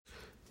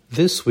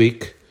This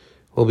week,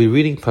 we'll be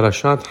reading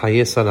Parashat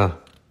Chaye Sara.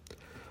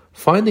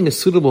 Finding a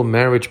suitable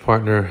marriage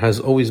partner has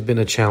always been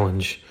a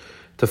challenge.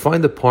 To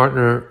find a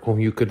partner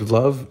whom you could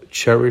love,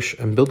 cherish,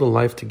 and build a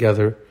life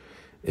together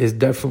is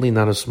definitely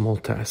not a small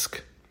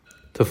task.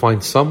 To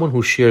find someone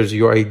who shares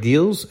your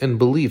ideals and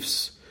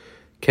beliefs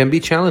can be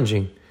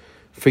challenging.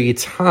 For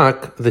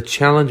Yitzhak, the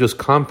challenge was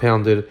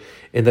compounded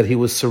in that he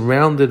was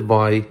surrounded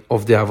by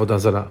Ovdei Avodah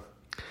Zarah.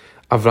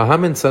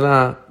 Avraham and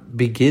Sarah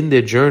begin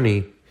their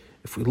journey.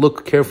 If we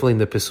look carefully in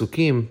the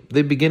Pesukim,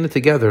 they begin it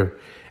together,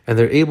 and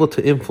they're able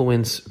to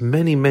influence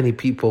many, many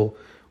people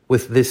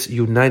with this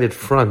united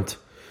front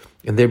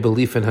in their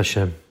belief in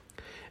Hashem.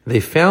 They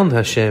found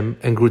Hashem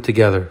and grew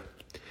together.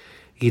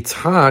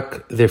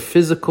 Yitzhak, their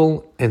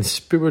physical and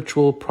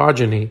spiritual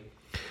progeny,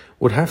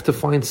 would have to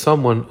find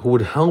someone who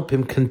would help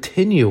him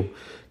continue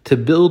to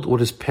build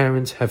what his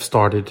parents have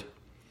started.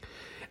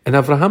 And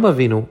Avraham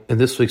Avinu, in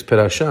this week's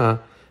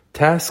parasha,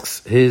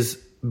 tasks his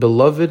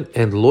beloved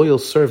and loyal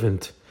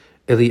servant,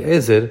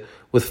 Eliezer,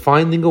 with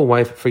finding a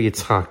wife for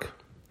Yitzhak.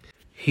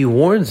 He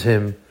warns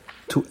him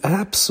to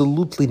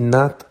absolutely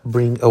not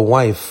bring a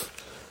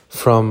wife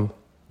from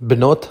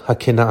Benot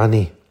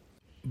HaKenaani,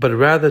 but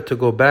rather to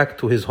go back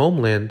to his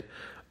homeland,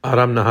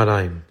 Aram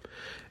Naharaim.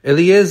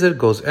 Eliezer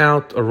goes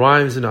out,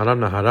 arrives in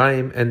Aram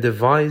Naharaim, and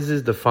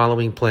devises the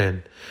following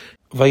plan.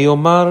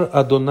 Vayomar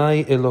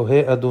Adonai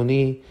Elohe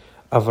Adoni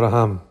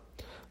Avraham,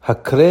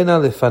 Hakrena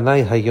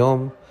lefanai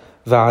hayom,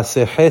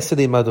 va'aseh chesed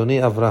im Adoni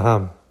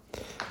Avraham.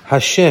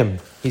 Hashem,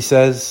 he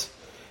says,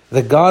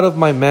 the God of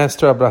my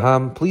master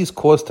Abraham, please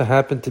cause to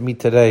happen to me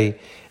today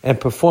and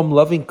perform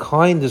loving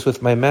kindness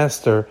with my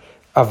master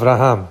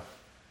Avraham.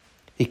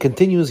 He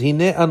continues,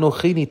 Hine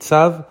anochi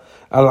nitzav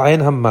al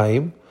ain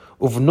hamayim,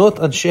 uvnot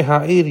anshe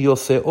ha'ir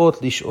yoseot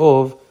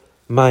lish'ov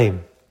mayim.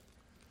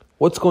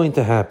 What's going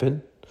to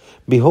happen?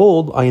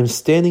 Behold, I am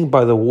standing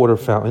by the water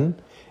fountain,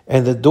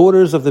 and the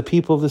daughters of the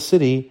people of the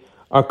city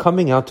are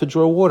coming out to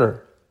draw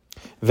water.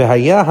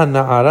 V'haya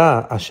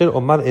ha'na'ara asher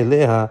omar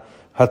eleha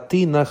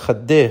hatina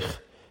chadech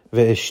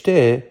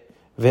ve'eshte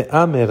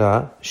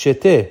ve'amera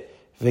shete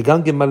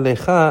ve'gam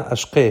gemalecha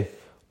ashke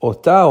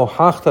ota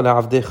ohachta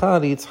le'avdecha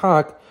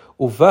liyitzhak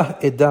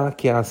uvah eda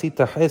ki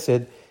asita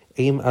chesed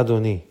im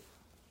Adoni.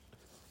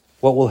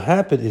 What will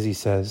happen is, he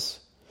says,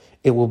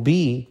 it will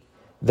be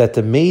that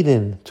the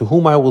maiden to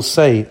whom I will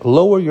say,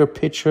 lower your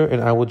pitcher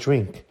and I will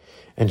drink.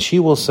 And she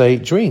will say,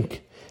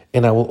 drink,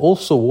 and I will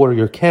also water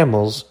your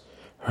camels.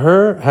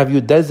 Her have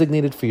you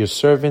designated for your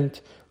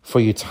servant,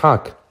 for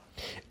Yitzhak.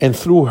 And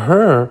through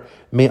her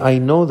may I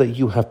know that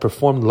you have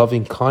performed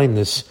loving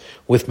kindness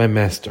with my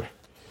master.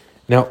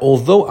 Now,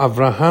 although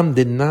Avraham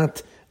did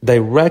not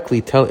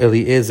directly tell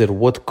Eliezer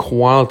what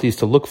qualities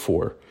to look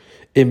for,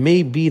 it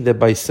may be that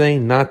by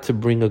saying not to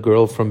bring a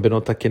girl from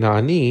Benot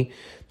HaKenaani,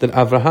 that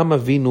Avraham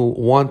Avinu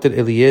wanted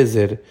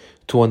Eliezer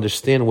to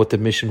understand what the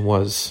mission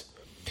was.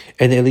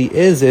 And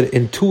Eliezer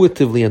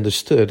intuitively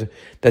understood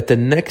that the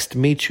next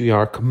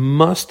matriarch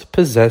must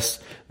possess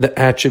the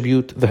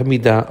attribute, the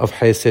midah of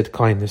chesed,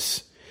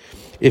 kindness.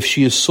 If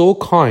she is so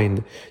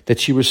kind that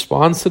she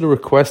responds to the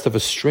request of a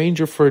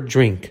stranger for a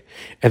drink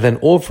and then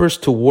offers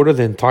to water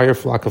the entire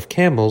flock of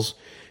camels,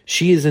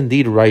 she is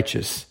indeed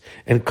righteous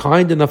and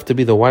kind enough to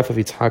be the wife of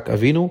Yitzhak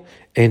Avinu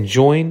and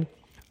join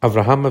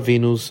Avraham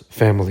Avinu's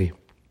family.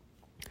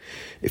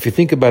 If you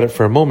think about it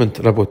for a moment,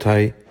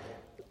 Rabotai,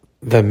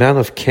 the amount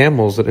of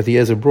camels that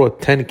Eliezer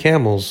brought, 10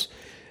 camels,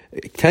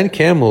 a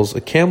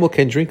camel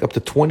can drink up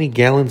to 20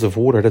 gallons of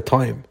water at a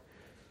time.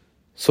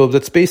 So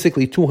that's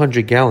basically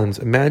 200 gallons.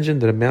 Imagine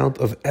the amount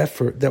of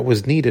effort that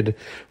was needed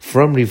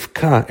from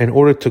Rivka in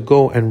order to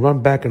go and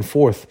run back and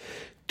forth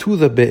to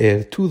the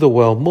be'er, to the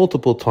well,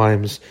 multiple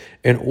times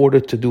in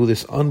order to do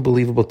this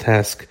unbelievable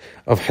task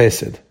of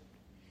chesed.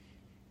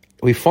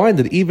 We find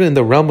that even in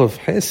the realm of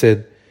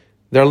chesed,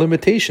 there are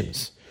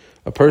limitations.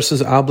 A person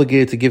is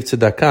obligated to give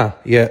tzedakah,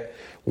 yet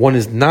one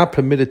is not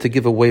permitted to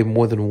give away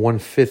more than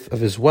 1/5 of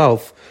his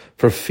wealth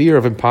for fear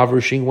of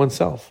impoverishing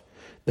oneself.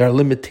 There are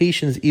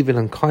limitations even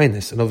on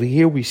kindness. And over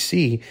here we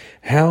see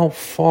how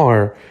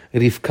far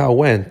Rivka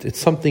went. It's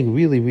something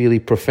really, really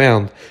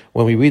profound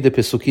when we read the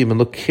Pesukim and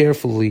look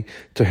carefully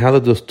to how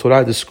the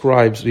Torah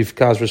describes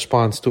Rivka's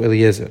response to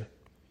Eliezer.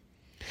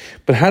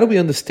 But how do we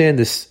understand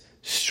this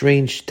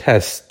strange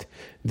test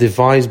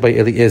devised by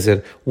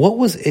Eliezer? What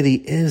was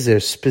Eliezer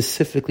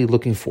specifically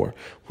looking for?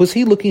 Was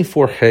he looking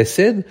for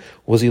chesed?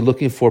 Was he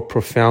looking for a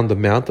profound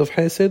amount of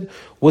chesed?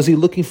 Was he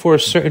looking for a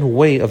certain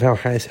way of how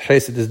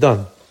chesed is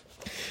done?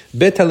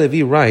 Bet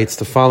HaLevi writes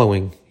the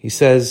following. He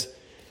says,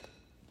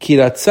 Ki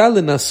ratza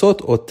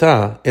lenasot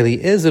ota,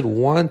 Eliezer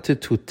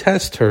wanted to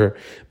test her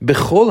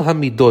bechol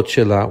hamidot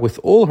shela, with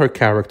all her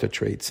character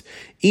traits.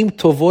 Im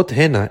tovot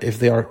hena, if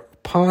they are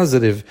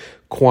positive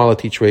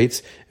quality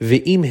traits,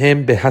 ve'im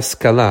hem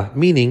behaskala,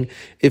 meaning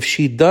if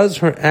she does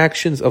her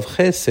actions of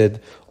chesed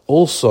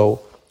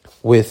also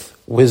with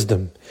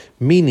wisdom.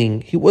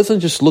 Meaning, he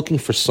wasn't just looking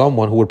for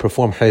someone who would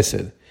perform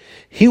chesed.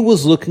 He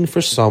was looking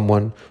for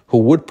someone who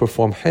would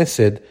perform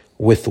chesed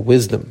with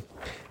wisdom.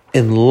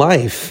 In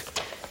life,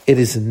 it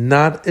is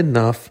not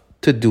enough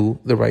to do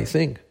the right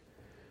thing.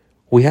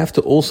 We have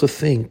to also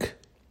think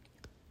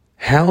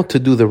how to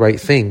do the right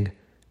thing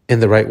in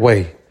the right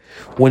way.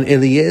 When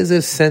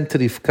Eliezer sent to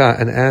Rivka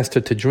and asked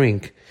her to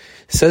drink,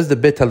 says the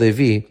Bet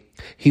HaLevi,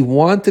 he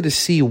wanted to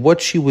see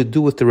what she would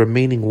do with the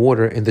remaining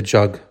water in the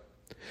jug.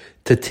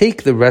 To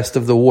take the rest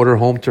of the water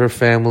home to her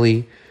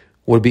family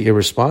would be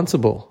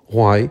irresponsible.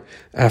 Why?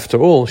 After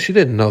all, she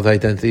didn't know the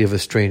identity of the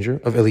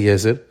stranger, of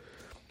Eliezer.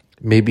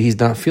 Maybe he's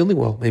not feeling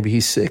well. Maybe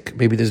he's sick.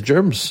 Maybe there's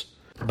germs.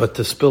 But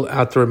to spill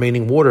out the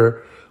remaining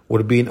water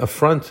would be an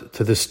affront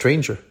to this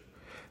stranger.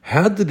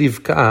 How did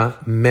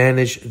Rivka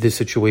manage this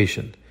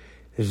situation?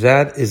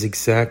 That is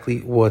exactly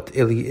what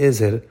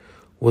Eliezer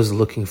was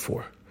looking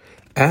for.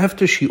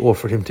 After she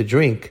offered him to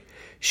drink,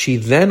 she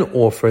then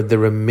offered the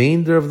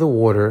remainder of the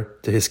water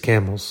to his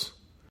camels.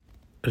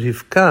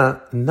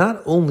 Rivka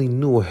not only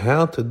knew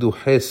how to do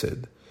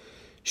chesed,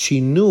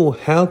 she knew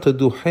how to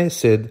do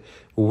chesed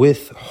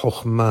with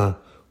chokhmah,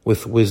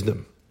 with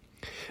wisdom.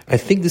 I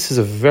think this is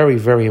a very,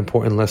 very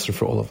important lesson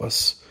for all of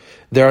us.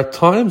 There are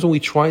times when we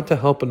try to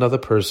help another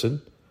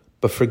person,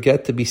 but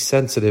forget to be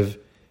sensitive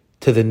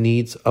to the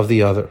needs of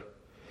the other.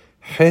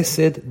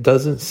 Chesed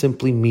doesn't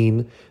simply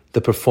mean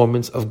the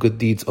performance of good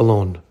deeds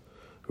alone.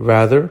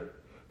 Rather,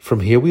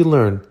 from here we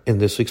learn in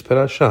this week's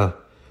parasha,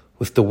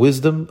 with the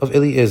wisdom of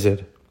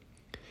Eliezer,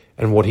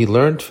 and what he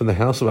learned from the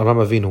house of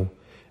Avraham Avinu,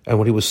 and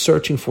what he was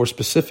searching for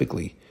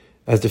specifically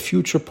as the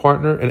future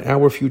partner and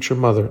our future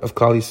mother of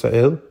Klal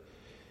Yisrael,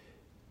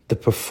 the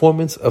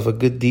performance of a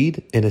good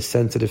deed in a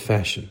sensitive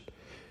fashion.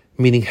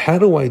 Meaning, how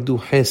do I do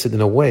chesed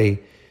in a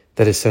way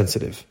that is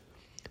sensitive?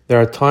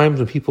 There are times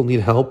when people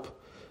need help,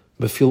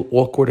 but feel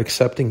awkward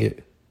accepting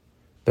it.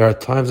 There are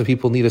times when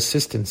people need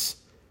assistance,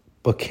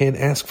 but can't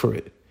ask for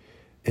it.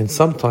 And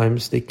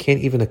sometimes they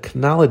can't even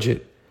acknowledge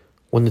it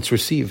when it's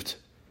received.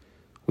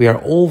 We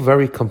are all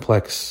very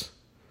complex.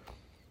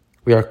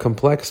 We are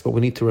complex, but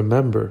we need to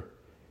remember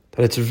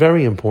that it's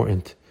very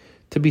important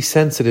to be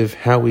sensitive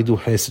how we do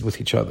chesed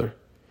with each other.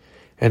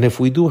 And if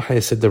we do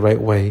chesed the right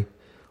way,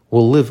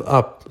 we'll live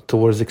up to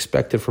what is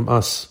expected from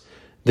us,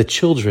 the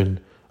children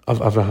of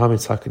Avraham,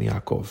 Yitzhak, and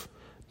Yaakov,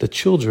 the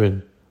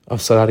children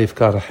of Sarah,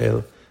 Rivka,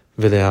 Rachel,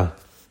 Leah.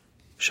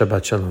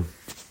 Shabbat Shalom.